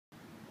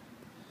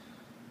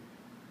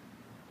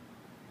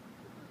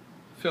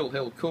Phil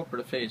Hill,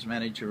 Corporate Affairs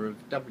Manager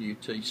of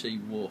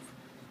WTC Wharf.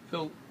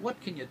 Phil,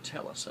 what can you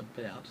tell us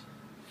about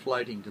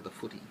floating to the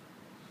footy?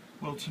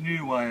 Well, it's a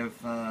new way of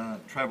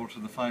travel to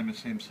the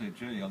famous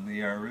MCG on the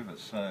Yarra River.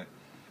 So,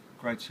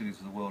 great cities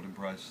of the world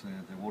embrace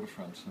their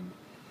waterfronts,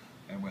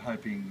 and we're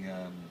hoping,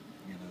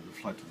 the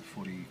Float to the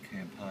Footy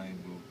campaign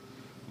will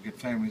get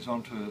families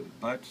onto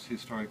boats,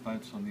 historic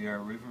boats on the Yarra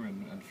River,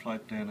 and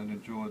float down and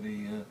enjoy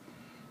the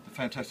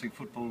fantastic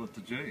football at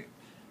the G.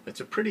 It's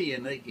a pretty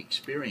unique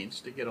experience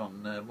to get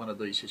on one of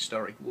these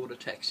historic water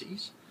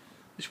taxis.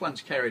 This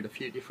one's carried a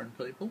few different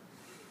people.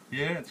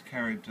 Yeah, it's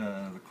carried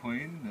the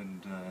Queen,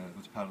 and it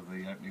was part of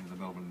the opening of the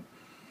Melbourne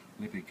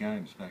Olympic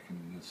Games back in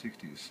the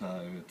 60s,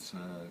 so it's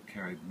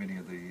carried many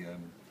of the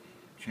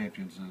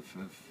champions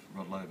of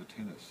rod laver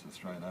tennis,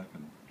 Australian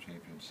Open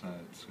champions, so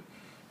it's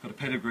got a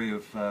pedigree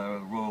of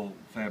royal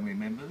family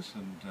members,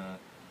 and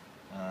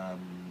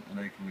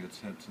equally it's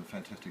had some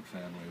fantastic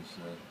families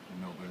in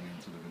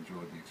Melbournians that have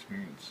enjoyed the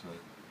experience. So.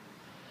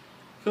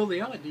 Phil,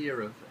 the idea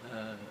of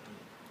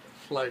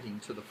floating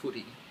to the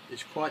footy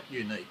is quite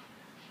unique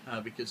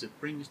because it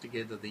brings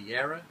together the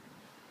Yarra,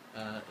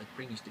 it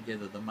brings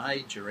together the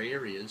major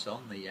areas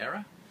on the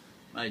Yarra,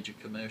 major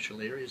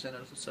commercial areas, and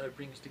it also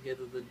brings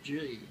together the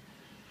G.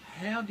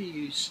 How do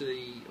you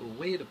see, or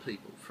where do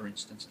people, for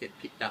instance, get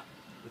picked up?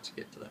 Let's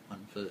get to that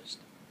one first.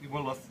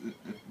 Well,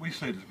 we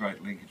see it as a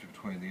great linkage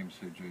between the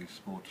MCG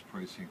sports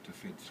precinct to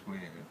Fed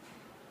Square,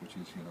 which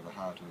is the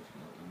heart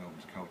of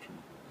Melbourne's cultural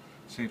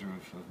centre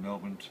of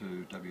Melbourne,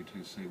 to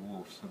WTC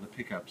Wharf. So the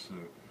pickups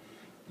are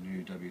the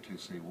new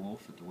WTC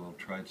Wharf at the World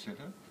Trade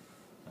Centre,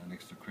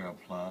 next to Crowd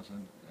Plaza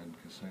and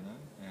Casino,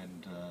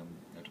 and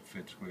at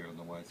Fed Square on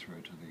the way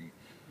through to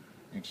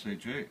the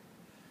MCG.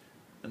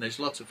 And there's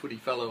lots of footy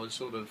followers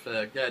sort of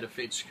go to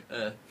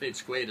Fed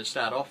Square to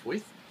start off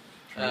with.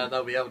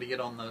 They'll be able to get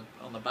on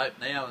the boat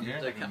now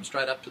and come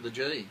straight up to the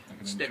G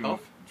and step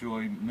off.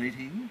 Enjoy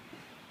meeting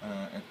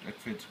at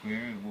Fed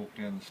Square and walk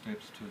down the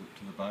steps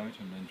to the boat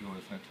and enjoy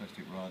a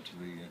fantastic ride to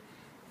the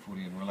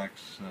footy and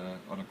relax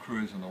on a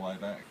cruise on the way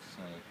back.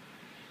 So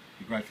it'd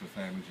be great for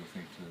families, I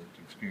think,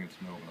 to experience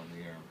Melbourne on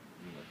the Yarra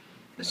River.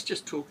 Let's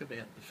just talk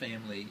about the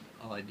family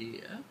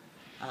idea.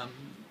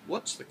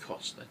 What's the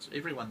cost?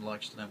 Everyone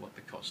likes to know what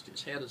the cost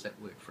is. How does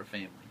that work for a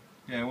family?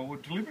 Yeah, well, we're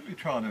deliberately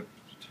trying to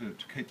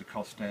keep the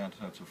cost down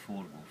so it's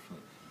affordable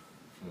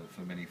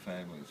for many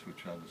families,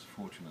 which are less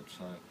fortunate.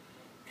 So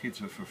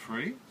kids are for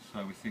free,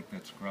 so we think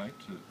that's great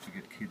to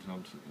get kids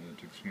on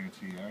to experience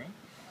the Yarra,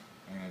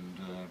 and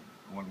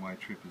a one-way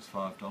trip is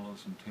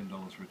 $5 and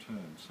 $10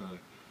 return, so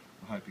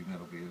we're hoping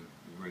that'll be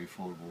very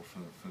affordable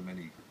for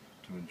many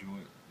to enjoy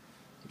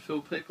it.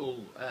 Phil,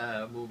 people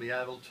will be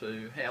able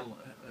to,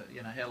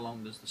 how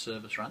long does the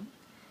service run?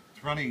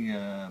 It's running,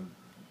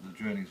 the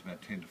journey is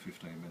about 10 to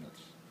 15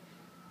 minutes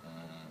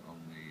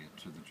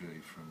to the G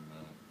from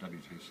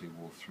WTC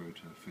Wharf through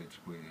to Fed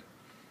Square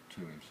to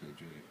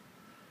MCG.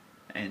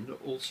 And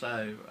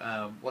also,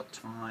 what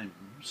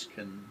times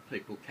can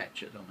people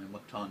catch it? I mean,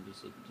 what time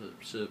does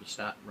the service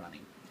start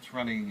running? It's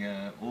running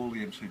all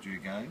the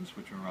MCG games,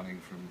 which are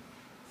running from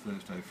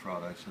Thursday,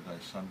 Friday, Saturday,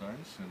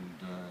 Sundays,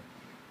 and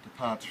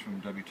departs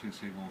from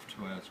WTC Wharf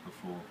 2 hours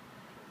before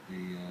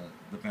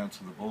the bounce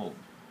of the ball,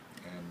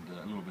 and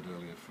a little bit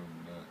earlier from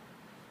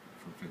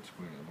Fed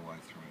Square on the way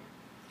through.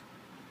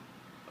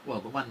 Well,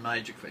 the one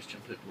major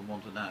question people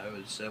want to know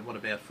is what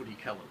about footy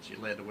colours? You're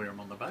allowed to wear them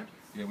on the boat?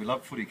 Yeah, we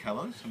love footy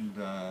colours, and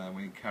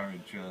we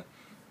encourage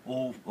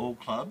all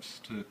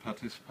clubs to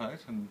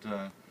participate,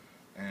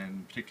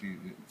 and particularly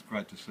it's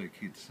great to see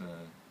kids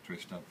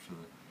dressed up for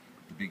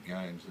the big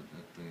games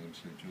at the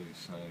MCG,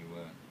 so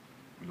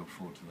we look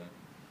forward to that.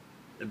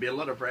 There'd be a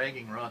lot of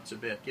bragging rights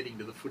about getting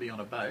to the footy on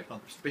a boat,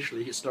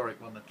 especially a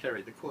historic one that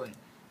carried the Queen.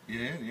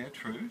 Yeah,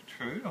 true.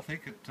 I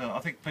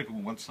think people,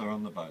 once they're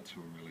on the boats,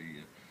 will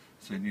really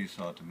see a new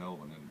side to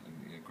Melbourne,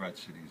 and great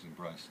cities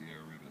embrace the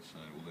Yarra River, so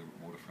all their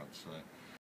waterfronts. So